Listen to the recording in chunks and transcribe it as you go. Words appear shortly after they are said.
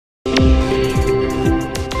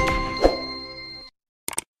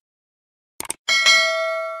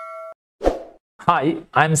Hi,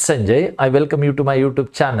 I'm Sanjay. I welcome you to my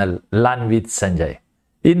YouTube channel, Learn with Sanjay.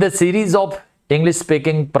 In the series of English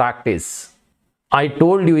speaking practice, I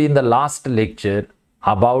told you in the last lecture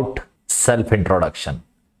about self-introduction.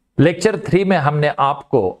 Lecture 3 में हमने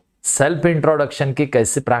आपको self introduction की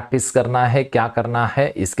कैसे practice करना है, क्या करना है,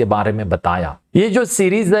 इसके बारे में बताया। ये जो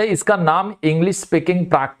सीरीज है इसका नाम इंग्लिश स्पीकिंग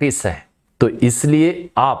प्रैक्टिस है, तो इसलिए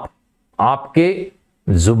आपके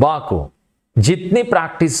जुबान को जितनी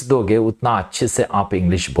प्रैक्टिस दोगे उतना अच्छे से आप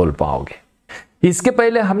इंग्लिश बोल पाओगे। इसके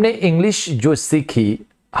पहले हमने इंग्लिश जो सीखी,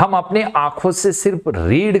 हम अपनी आंखों से सिर्फ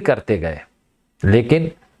रीड करते गए,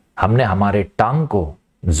 लेकिन हमने हमारे टंग को,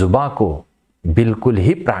 जुबान को बिल्कुल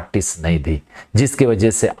ही प्रैक्टिस नहीं दी, जिसकी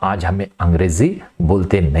वजह से आज हमें अंग्रेजी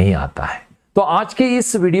बोलते नहीं आता है। तो आज के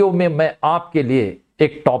इस वीडियो में मैं आपके लिए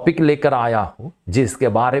एक टॉपिक लेकर आया हूं, जिसके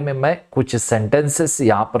बारे में मैं कुछ सेंटेंसेस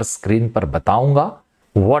यहां पर स्क्रीन पर बताऊंगा।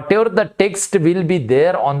 Whatever the text will be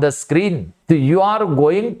there on the screen, so you are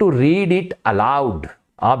going to read it aloud.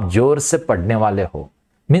 आप जोर से पढ़ने वाले हो।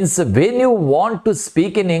 Means when you want to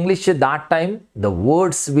speak in English, that time the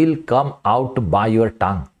words will come out by your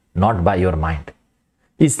tongue, not by your mind.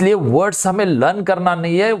 इसलिए words हमें learn करना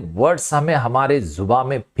नहीं है, वर्ड्स हमें हमारे जुबान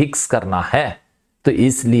में फिक्स करना है। तो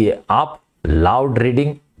इसलिए आप लाउड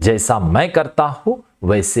रीडिंग जैसा मैं करता हूं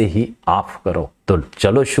वैसे ही आप करो। तो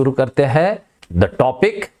चलो शुरू करते हैं। The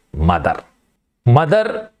topic mother. मदर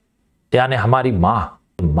यानी हमारी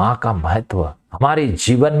माँ का महत्व हमारे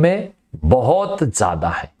जीवन में बहुत ज्यादा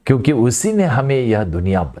है, क्योंकि उसी ने हमें यह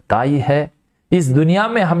दुनिया बताई है। इस दुनिया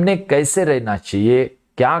में हमने कैसे रहना चाहिए,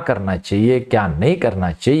 क्या करना चाहिए, क्या नहीं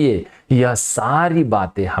करना चाहिए, यह सारी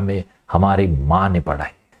बातें हमें हमारी माँ ने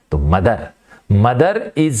पढ़ाई। तो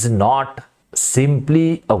mother is not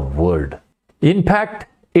simply a word, in fact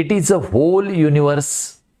it is a whole universe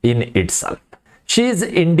in itself. She is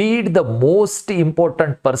indeed the most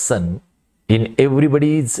important person in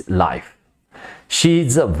everybody's life. She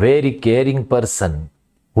is a very caring person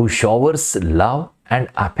who showers love and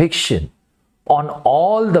affection on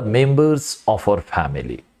all the members of our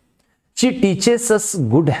family. She teaches us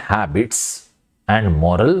good habits and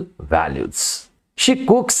moral values. She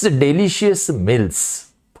cooks delicious meals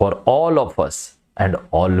for all of us and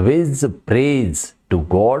always prays to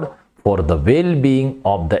God for the well-being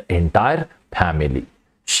of the entire family.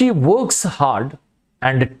 She works hard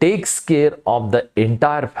and takes care of the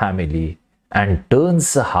entire family and turns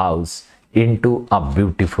the house into a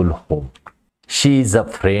beautiful home. She is a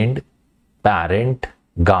friend, parent,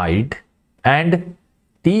 guide, and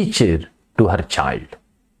teacher to her child.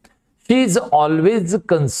 She is always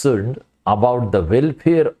concerned about the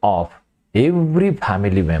welfare of every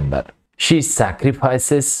family member. She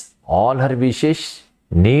sacrifices all her wishes,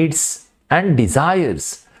 needs, and desires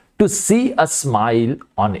to see a smile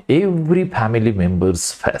on every family member's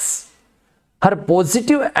face. Her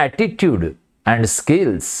positive attitude and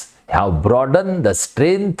skills have broadened the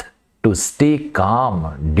strength to stay calm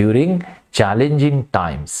during challenging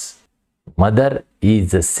times. Mother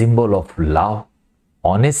is a symbol of love,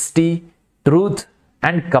 honesty, truth,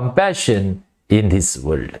 and compassion in this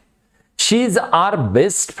world. She is our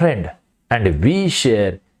best friend, and we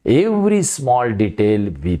share every small detail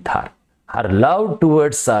with her. Her love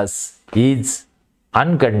towards us is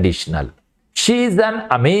unconditional. She is an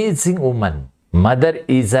amazing woman. Mother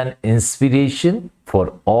is an inspiration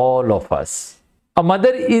for all of us. A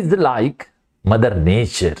mother is like Mother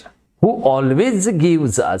Nature, who always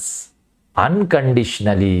gives us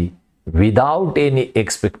unconditionally without any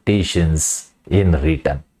expectations in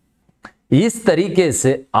return. इस तरीके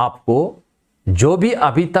से आपको जो भी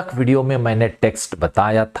अभी तक video में मैंने टेक्स्ट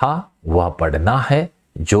बताया था वह पढ़ना है,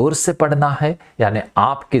 जोर से पढ़ना है, यानी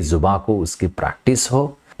आपके जुबान को उसकी प्रैक्टिस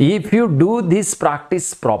हो। If you do this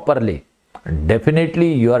practice properly,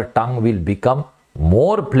 definitely your tongue will become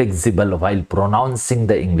more flexible while pronouncing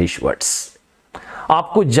the English words.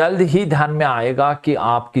 आपको जल्द ही ध्यान में आएगा कि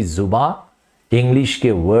आपकी जुबान इंग्लिश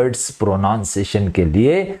के वर्ड्स प्रोनाउंसिएशन के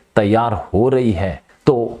लिए तैयार हो रही है।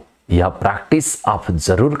 तो यह प्रैक्टिस आप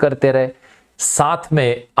जरूर करते रहे। साथ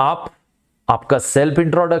में आपका सेल्फ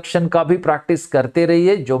इंट्रोडक्शन का भी प्रैक्टिस करते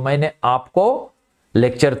रहिए, जो मैंने आपको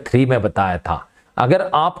लेक्चर 3 में बताया था। अगर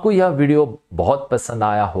आपको यह वीडियो बहुत पसंद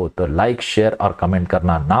आया हो तो लाइक, शेयर और कमेंट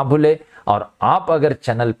करना ना भूले, और आप अगर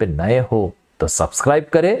चैनल पे नए हो तो सब्सक्राइब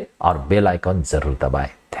करें और बेल आइकॉन जरूर दबाएं।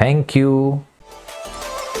 Thank you.